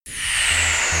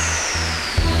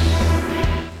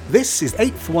This is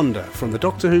Eighth Wonder from the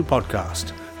Doctor Who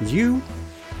podcast. You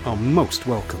are most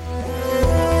welcome.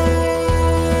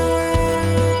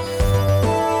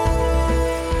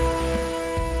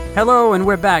 Hello, and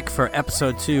we're back for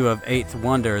episode 2 of Eighth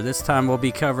Wonder. This time we'll be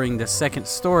covering the second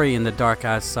story in the Dark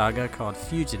Eyes saga called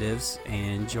Fugitives,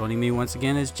 and joining me once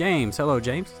again is James. Hello,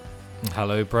 James.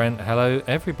 Hello, Brent. Hello,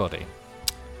 everybody.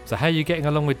 So how are you getting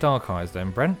along with Dark Eyes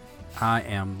then, Brent? I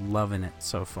am loving it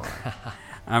so far.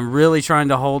 I'm really trying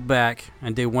to hold back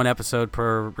and do one episode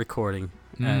per recording,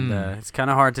 and it's kind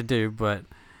of hard to do, but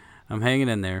I'm hanging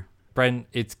in there. Brent,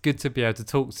 it's good to be able to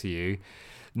talk to you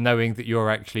knowing that you're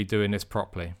actually doing this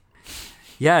properly.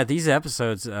 Yeah, these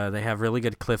episodes, they have really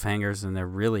good cliffhangers, and they're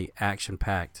really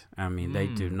action-packed. I mean, they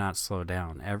do not slow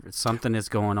down. Something is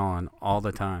going on all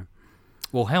the time.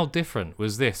 Well, how different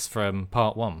was this from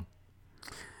part 1?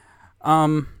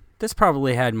 This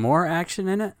probably had more action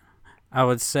in it. I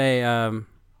would say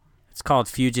it's called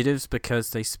Fugitives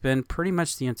because they spend pretty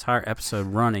much the entire episode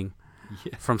running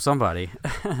from somebody.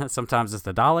 Sometimes it's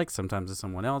the Daleks, sometimes it's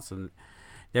someone else, and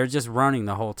they're just running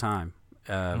the whole time.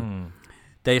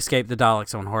 They escape the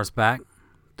Daleks on horseback.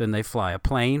 Then they fly a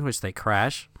plane, which they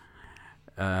crash.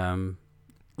 Lots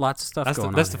of stuff going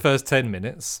on. That's the first 10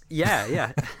 minutes.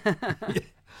 Yeah.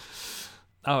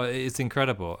 Oh, it's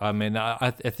incredible. I mean,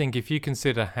 I think if you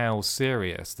consider how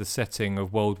serious the setting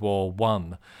of World War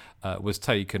One was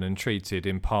taken and treated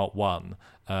in part 1,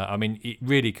 I mean, it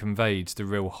really conveyed the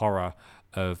real horror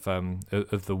of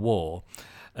the war.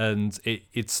 And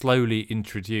it slowly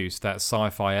introduced that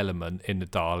sci-fi element in the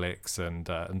Daleks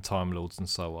and Time Lords and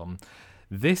so on.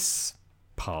 This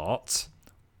part,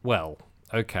 well,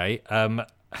 okay,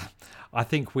 I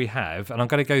think we have, and I'm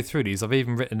going to go through these. I've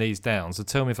even written these down, so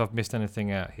tell me if I've missed anything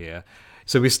out here.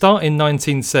 So we start in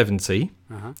 1970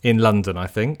 in London, I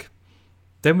think.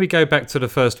 Then we go back to the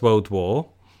First World War.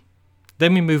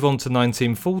 Then we move on to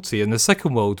 1940 and the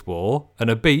Second World War and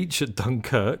a beach at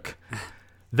Dunkirk.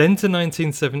 Then to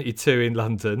 1972 in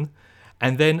London,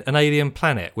 and then an alien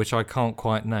planet, which I can't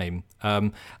quite name.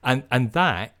 And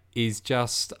that is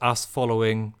just us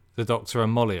following the Doctor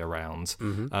and Molly around.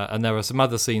 And there are some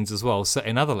other scenes as well, set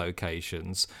in other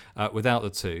locations, without the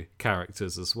two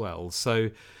characters as well. So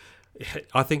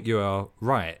I think you are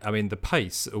right. I mean, the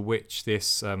pace at which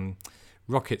this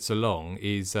rockets along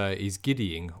is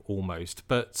giddying almost.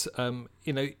 But,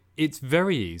 it's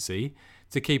very easy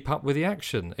to keep up with the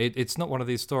action. It's not one of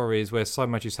these stories where so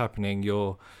much is happening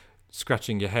you're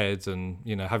scratching your head and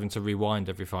having to rewind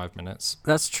every 5 minutes.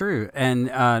 That's true, and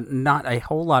not a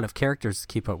whole lot of characters to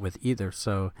keep up with either.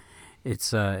 So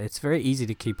it's very easy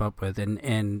to keep up with,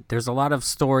 and there's a lot of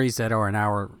stories that are an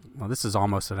hour. Well, this is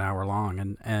almost an hour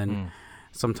long, and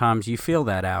sometimes you feel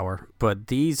that hour, but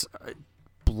these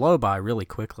blow by really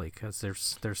quickly because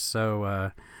they're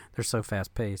so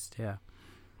fast paced. Yeah.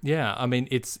 Yeah, I mean,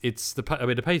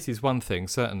 the pace is one thing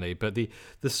certainly, but the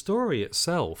story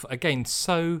itself, again,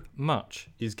 so much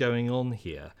is going on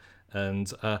here,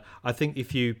 and I think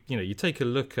if you take a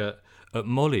look at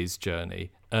Molly's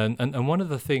journey, and one of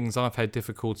the things I've had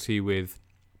difficulty with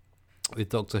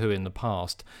Doctor Who in the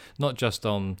past, not just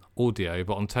on audio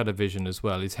but on television as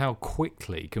well, is how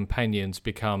quickly companions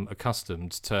become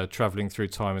accustomed to travelling through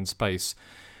time and space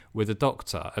with a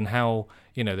Doctor, and how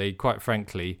they quite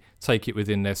frankly take it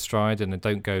within their stride and they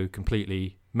don't go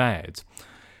completely mad.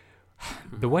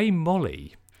 The way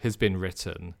Molly has been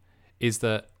written is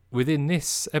that within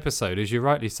this episode, as you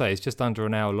rightly say, it's just under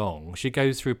an hour long, she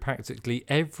goes through practically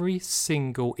every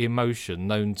single emotion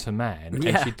known to man,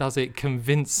 and she does it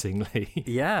convincingly.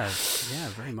 Yeah,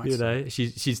 very much.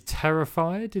 She's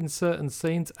terrified in certain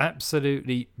scenes,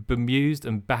 absolutely bemused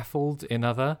and baffled in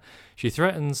other. She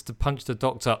threatens to punch the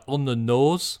Doctor on the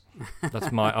nose.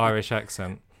 That's my Irish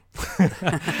accent.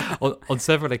 on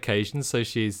several occasions, so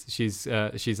she's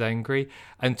angry,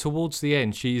 and towards the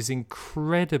end she is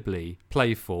incredibly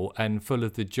playful and full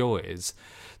of the joys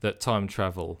that time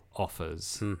travel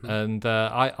offers. And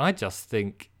I just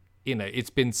think it's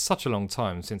been such a long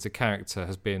time since a character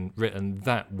has been written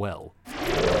that well.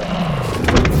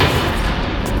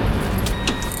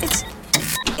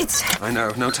 It's I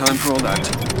know, no time for all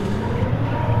that.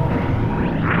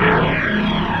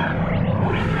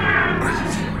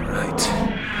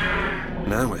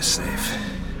 Now we're safe.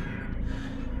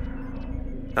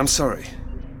 I'm sorry.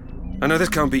 I know this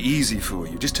can't be easy for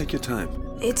you. Just take your time.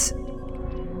 It's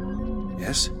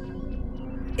Yes?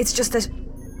 It's just that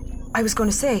I was going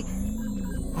to say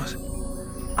What?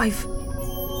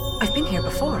 I've been here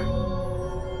before.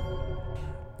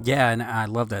 Yeah, and I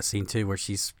love that scene too, where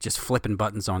she's just flipping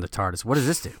buttons on the TARDIS. What does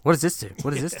this do? What does this do?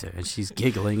 What does this do? And she's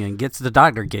giggling, and gets the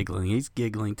Doctor giggling. He's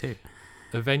giggling too.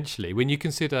 eventually, when you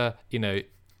consider,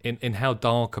 in how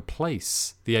dark a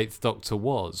place the Eighth Doctor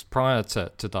was prior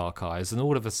to Dark Eyes, and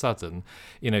all of a sudden,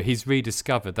 he's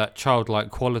rediscovered that childlike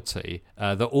quality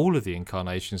that all of the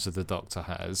incarnations of the Doctor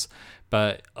has.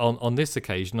 But on this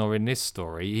occasion, or in this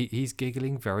story, he's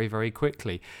giggling very, very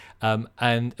quickly.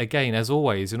 And again, as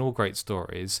always in all great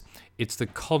stories, it's the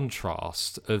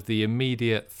contrast of the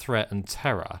immediate threat and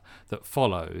terror that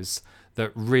follows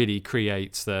that really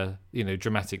creates the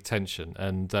dramatic tension.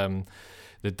 And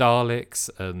the Daleks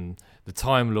and the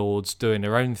Time Lords doing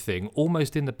their own thing,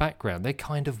 almost in the background. They're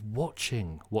kind of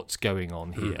watching what's going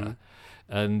on here. Mm-hmm.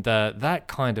 And that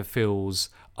kind of feels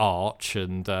arch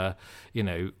and,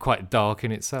 quite dark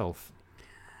in itself.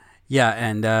 Yeah,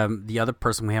 and the other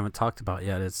person we haven't talked about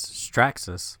yet is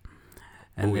Straxus.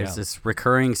 And there's this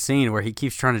recurring scene where he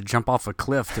keeps trying to jump off a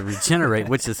cliff to regenerate,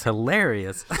 which is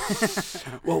hilarious.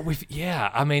 Well,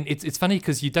 I mean, it's funny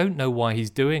because you don't know why he's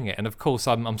doing it. And of course,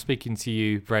 I'm speaking to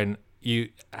you, Brent, you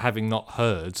having not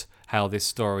heard how this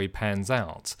story pans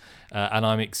out. And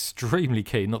I'm extremely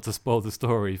keen not to spoil the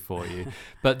story for you.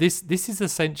 But this is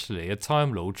essentially a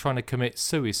Time Lord trying to commit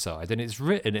suicide. And it's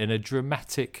written in a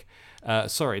dramatic...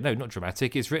 not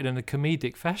dramatic. It's written in a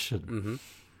comedic fashion. Mm-hmm.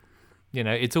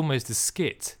 It's almost a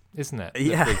skit, isn't it?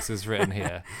 That Briggs has written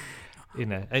here.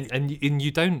 And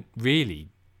you don't really,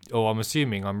 or I'm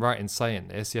assuming I'm right in saying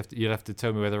this. You'll have to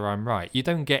tell me whether I'm right. You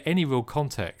don't get any real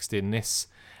context in this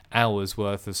hour's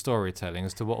worth of storytelling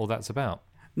as to what all that's about.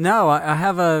 No, I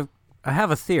have a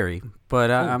theory, but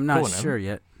I'm not sure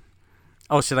yet.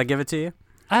 Oh, should I give it to you?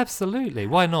 Absolutely.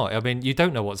 Why not? I mean, you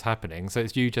don't know what's happening, so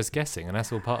it's you just guessing, and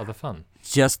that's all part of the fun.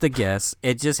 Just a guess.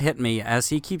 It just hit me as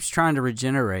he keeps trying to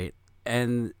regenerate.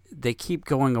 And they keep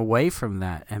going away from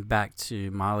that and back to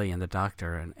Molly and the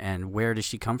Doctor and where does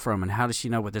she come from and how does she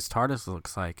know what this TARDIS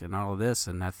looks like and all of this.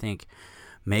 And I think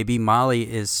maybe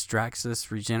Molly is Straxus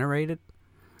regenerated.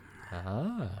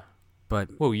 But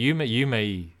well, you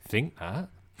may think that.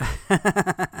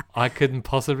 I couldn't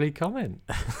possibly comment.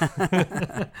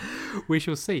 We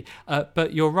shall see.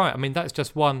 But you're right. I mean, that's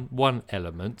just one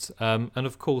element. And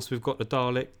of course, we've got the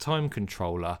Dalek time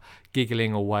controller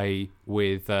giggling away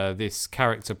with this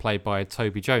character played by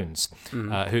Toby Jones,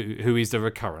 who is the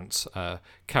recurrent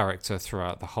character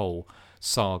throughout the whole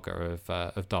saga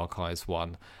of Dark Eyes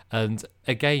 1. And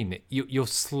again, you're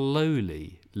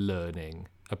slowly learning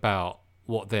about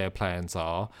what their plans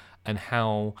are and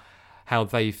how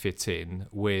they fit in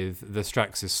with the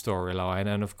Straxus storyline,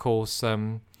 and of course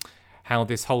how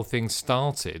this whole thing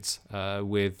started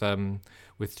with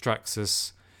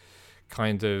Straxus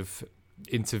kind of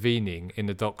intervening in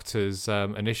the Doctor's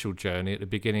initial journey at the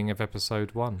beginning of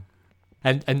episode 1.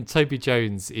 And Toby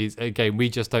Jones is, again, we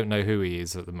just don't know who he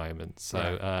is at the moment.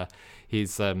 So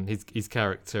his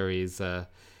character is.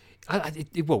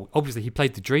 Well, obviously he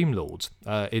played the Dream Lord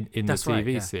in the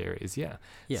TV series, yeah.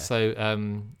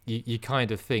 So you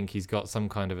kind of think he's got some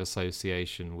kind of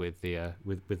association with the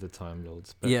Time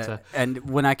Lords. But, and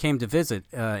when I came to visit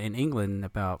in England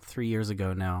about 3 years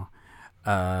ago now,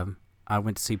 I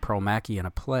went to see Pearl Mackie in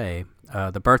a play,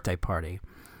 The Birthday Party,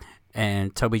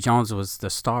 and Toby Jones was the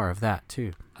star of that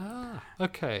too.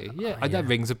 Okay, that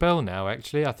rings a bell now.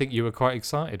 Actually, I think you were quite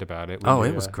excited about it.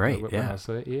 It was great. Yeah,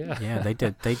 they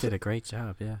did a great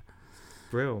job. Yeah,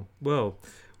 brilliant. Well,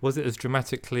 was it as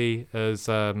dramatically as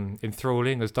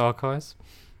enthralling as Dark Eyes?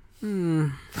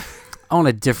 On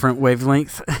a different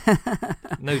wavelength.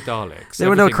 No Daleks. There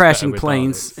were no crashing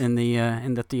planes in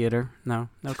the theater. No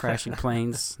crashing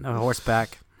planes. No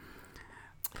horseback.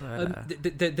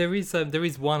 There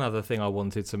is one other thing I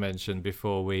wanted to mention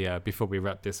before we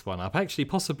wrap this one up. Actually,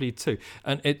 possibly two,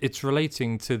 and it's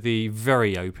relating to the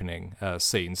very opening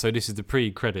scene. So this is the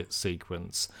pre-credits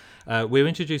sequence. We're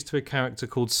introduced to a character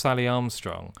called Sally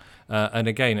Armstrong, and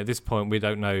again at this point we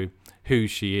don't know who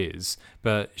she is,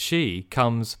 but she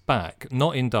comes back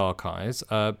not in Dark Eyes,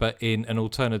 but in an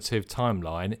alternative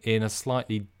timeline in a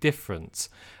slightly different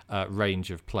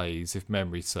range of plays, if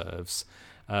memory serves.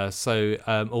 So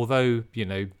although,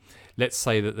 let's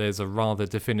say that there's a rather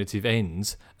definitive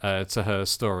end to her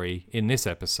story in this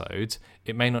episode,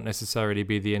 it may not necessarily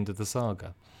be the end of the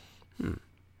saga.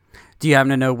 Do you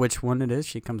happen to know which one it is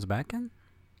she comes back in?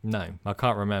 No, I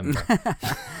can't remember,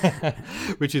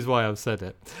 which is why I've said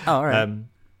it. Oh, all right.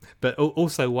 But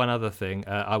also one other thing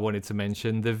I wanted to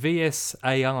mention, the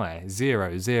VSAI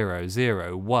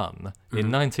 0001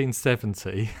 in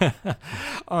 1970.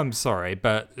 I'm sorry,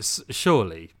 but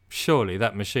surely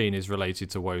that machine is related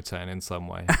to Wotan in some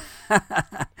way.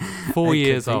 4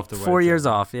 years after Wotan. 4 years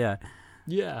off, yeah.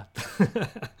 Yeah.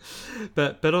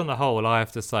 but on the whole, I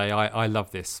have to say I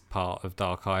love this part of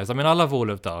Dark Eyes. I mean, I love all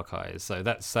of Dark Eyes, so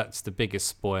that's the biggest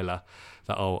spoiler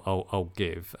that I'll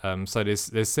give. So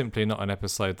there's simply not an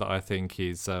episode that I think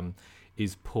is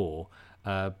poor.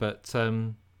 But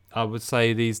I would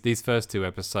say these first 2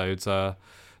 episodes are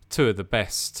 2 of the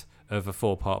best of a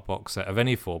 4-part box set, of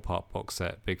any 4-part box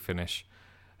set Big Finish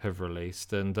have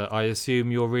released. And I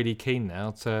assume you're really keen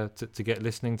now to get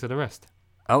listening to the rest.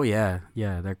 Oh yeah,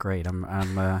 they're great.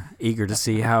 I'm eager to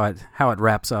see how it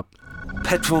wraps up.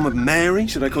 Pet form of Mary?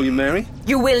 Should I call you Mary?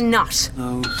 You will not.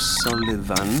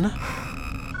 O'Sullivan.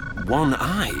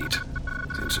 One-eyed.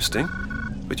 Interesting.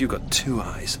 But you've got 2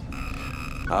 eyes.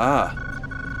 Ah.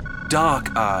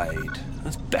 Dark-eyed.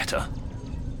 That's better.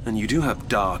 And you do have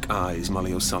dark eyes,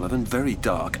 Molly O'Sullivan. Very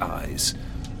dark eyes.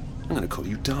 I'm going to call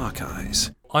you Dark Eyes.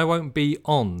 I won't be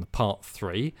on part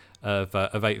 3 of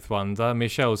Eighth Wonder.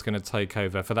 Michelle's going to take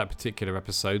over for that particular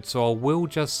episode, so I will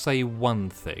just say one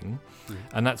thing,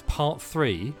 and that's part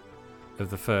 3 of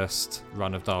the first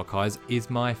run of Dark Eyes is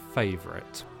my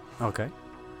favourite. Okay.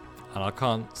 And I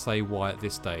can't say why at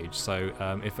this stage, so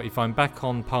if I'm back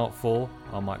on part 4,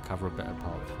 I might cover a bit of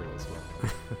part 3 as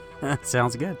well.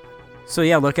 Sounds good. So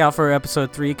yeah, look out for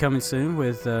episode 3 coming soon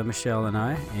with Michelle and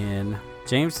I. And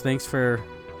James, thanks for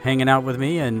hanging out with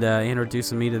me and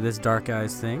introducing me to this Dark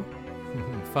Eyes thing.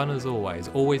 Fun as always.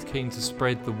 Always keen to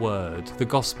spread the word, the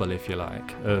gospel, if you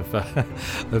like,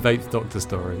 of Eighth Doctor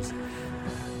stories.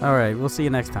 All right, we'll see you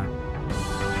next time.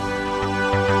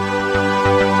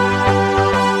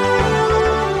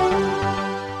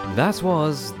 That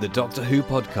was the Doctor Who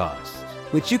podcast,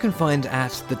 which you can find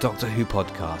at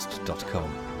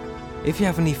thedoctorwhopodcast.com. If you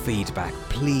have any feedback,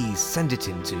 please send it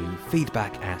in to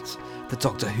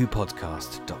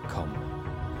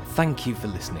feedback@thedoctorwhopodcast.com. Thank you for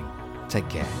listening. Take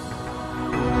care.